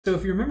So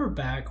if you remember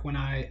back when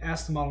I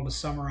asked the model to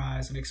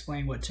summarize and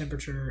explain what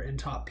temperature and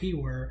top P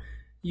were,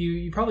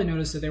 you probably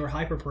noticed that they were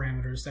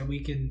hyperparameters that we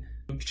can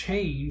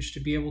change to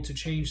be able to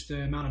change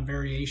the amount of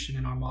variation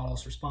in our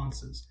model's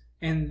responses.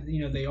 And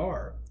they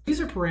are. These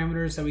are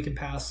parameters that we can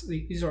pass.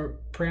 These are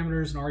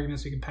parameters and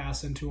arguments we can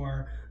pass into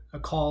our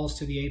calls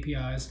to the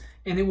APIs,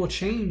 and it will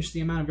change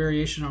the amount of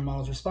variation in our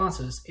model's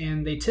responses.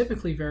 And they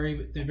typically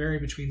vary. They vary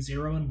between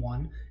 0 and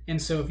 1. And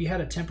so if you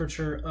had a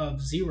temperature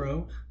of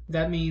 0,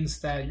 that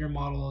means that your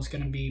model is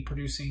going to be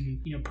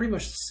producing pretty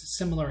much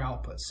similar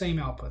outputs, same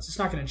outputs. It's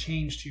not going to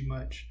change too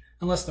much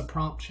unless the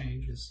prompt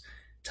changes.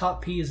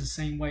 Top P is the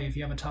same way. If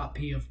you have a top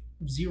P of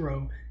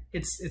 0,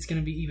 it's going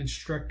to be even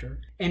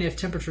stricter. And if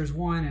temperature is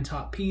 1 and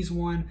top P is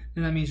 1,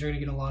 then that means you're going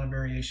to get a lot of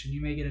variation.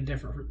 You may get a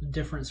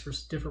different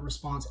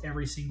response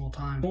every single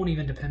time. It won't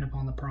even depend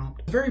upon the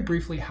prompt. Very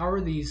briefly, how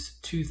are these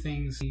two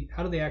things,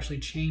 how do they actually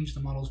change the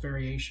model's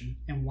variation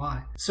and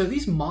why? So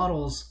these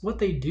models, what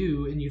they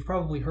do, and you've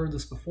probably heard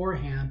this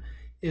beforehand,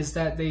 is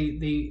that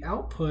they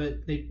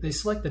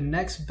select the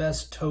next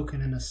best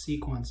token in a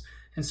sequence.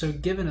 And so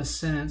given a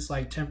sentence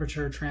like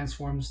temperature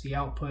transforms the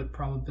output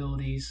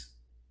probabilities,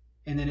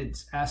 and then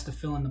it's asked to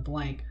fill in the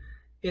blank,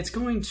 it's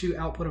going to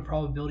output a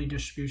probability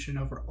distribution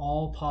over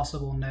all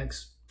possible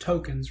next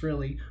tokens,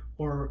 really,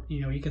 or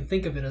you can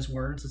think of it as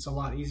words. It's a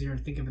lot easier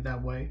to think of it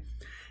that way.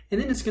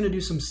 And then it's going to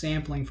do some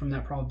sampling from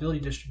that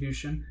probability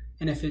distribution,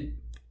 and if it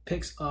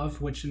picks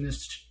of, which in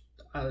this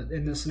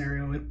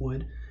scenario it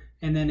would,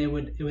 and then it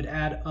would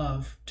add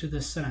of to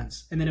this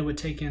sentence, and then it would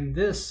take in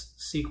this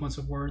sequence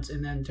of words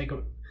and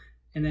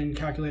then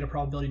calculate a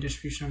probability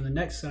distribution over the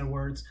next set of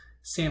words,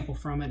 sample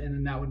from it, and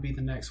then that would be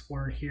the next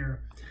word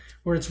here,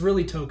 where it's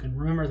really token.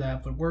 Remember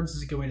that, but words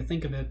is a good way to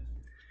think of it.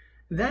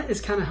 That is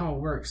kind of how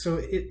it works. So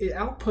it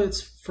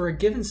outputs, for a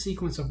given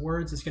sequence of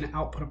words, it's going to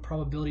output a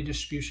probability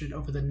distribution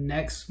over the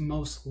next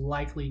most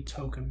likely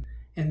token.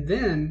 And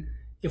then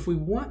if we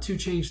want to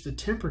change the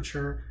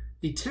temperature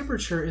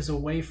is a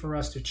way for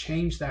us to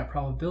change that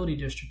probability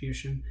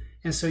distribution.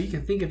 And so you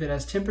can think of it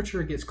as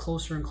temperature gets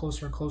closer and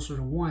closer and closer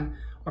to 1.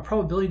 Our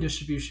probability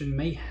distribution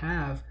may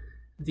have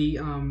the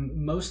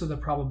most of the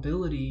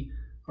probability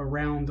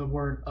around the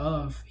word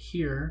of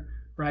here,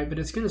 right? But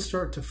it's going to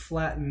start to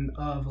flatten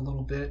of a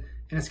little bit,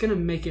 and it's going to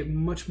make it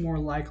much more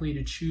likely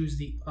to choose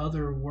the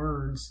other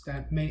words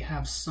that may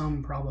have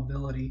some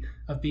probability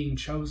of being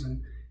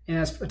chosen. And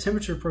as a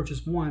temperature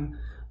approaches 1,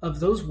 of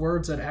those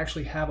words that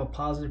actually have a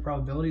positive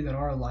probability that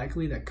are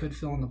likely, that could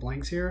fill in the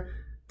blanks here,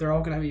 they're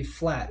all going to be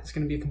flat. It's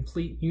going to be a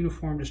complete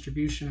uniform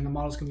distribution, and the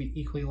model's going to be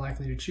equally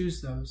likely to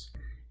choose those.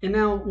 And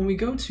now when we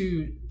go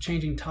to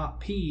changing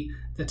top P,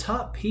 the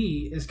top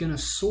P is going to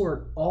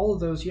sort all of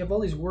those. You have all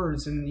these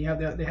words and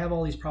they have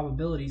all these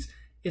probabilities.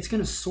 It's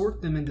going to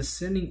sort them in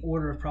descending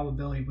order of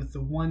probability, with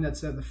the one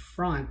that's at the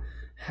front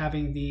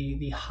having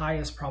the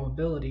highest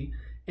probability.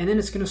 And then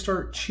it's going to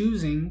start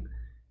choosing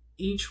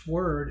each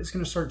word. It's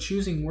going to start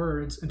choosing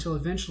words until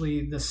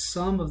eventually the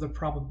sum of the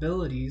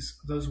probabilities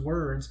of those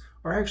words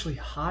are actually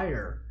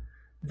higher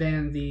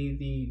than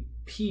the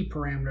P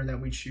parameter that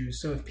we choose.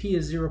 So if P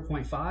is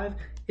 0.5,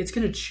 it's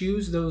going to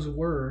choose those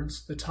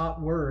words, the top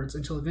words,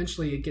 until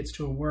eventually it gets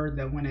to a word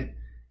that when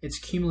its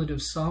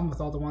cumulative sum with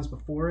all the ones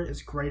before it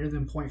is greater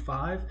than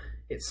 0.5,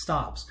 it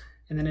stops.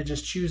 And then it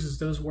just chooses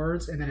those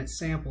words, and then it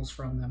samples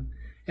from them.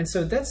 And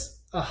so that's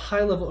a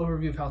high-level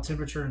overview of how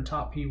temperature and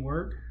top P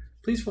work.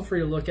 Please feel free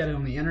to look at it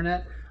on the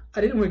internet.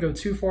 I didn't want to go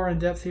too far in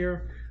depth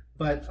here,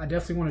 but I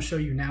definitely want to show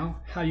you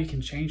now how you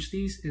can change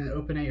these in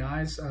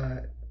OpenAI's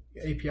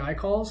API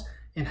calls,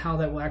 and how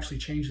that will actually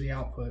change the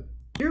output.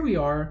 Here we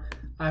are.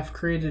 I've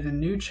created a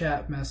new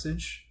chat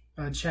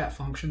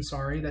function,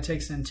 that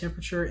takes in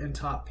temperature and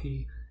top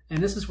P.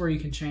 And this is where you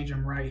can change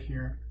them right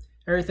here.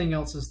 Everything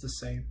else is the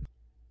same.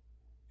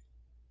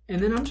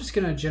 And then I'm just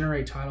going to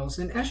generate titles.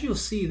 And as you'll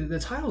see, the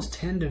titles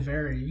tend to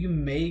vary. You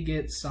may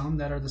get some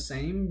that are the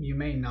same, you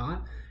may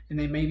not, and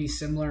they may be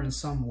similar in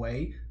some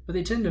way, but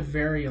they tend to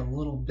vary a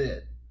little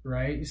bit,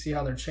 right? You see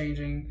how they're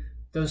changing.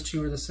 Those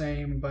two are the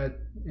same,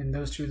 and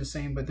those two are the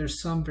same, but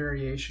there's some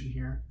variation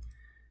here.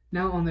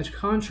 Now, on the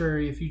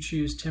contrary, if you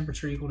choose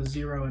temperature equal to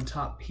 0 and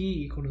top P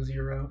equal to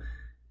 0,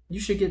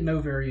 you should get no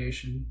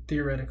variation,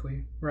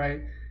 theoretically,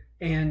 right?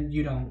 And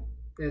you don't.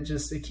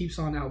 It keeps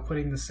on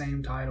outputting the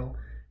same title,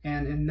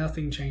 and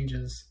nothing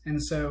changes.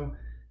 And so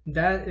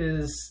that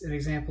is an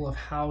example of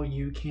how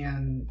you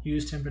can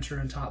use temperature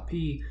and top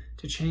P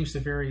to change the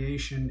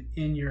variation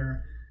in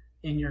your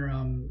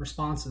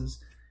responses.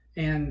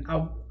 And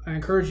I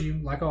encourage you,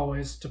 like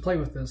always, to play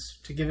with this,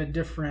 to give it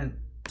different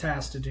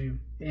tasks to do,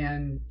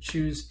 and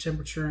choose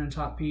temperature and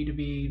top P to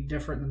be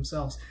different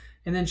themselves,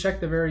 and then check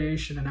the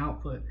variation and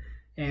output.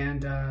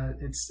 And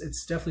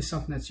it's definitely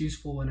something that's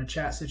useful in a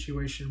chat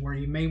situation where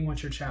you may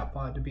want your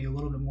chatbot to be a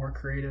little bit more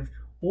creative,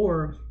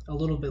 or a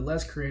little bit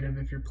less creative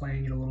if you're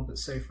playing it a little bit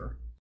safer.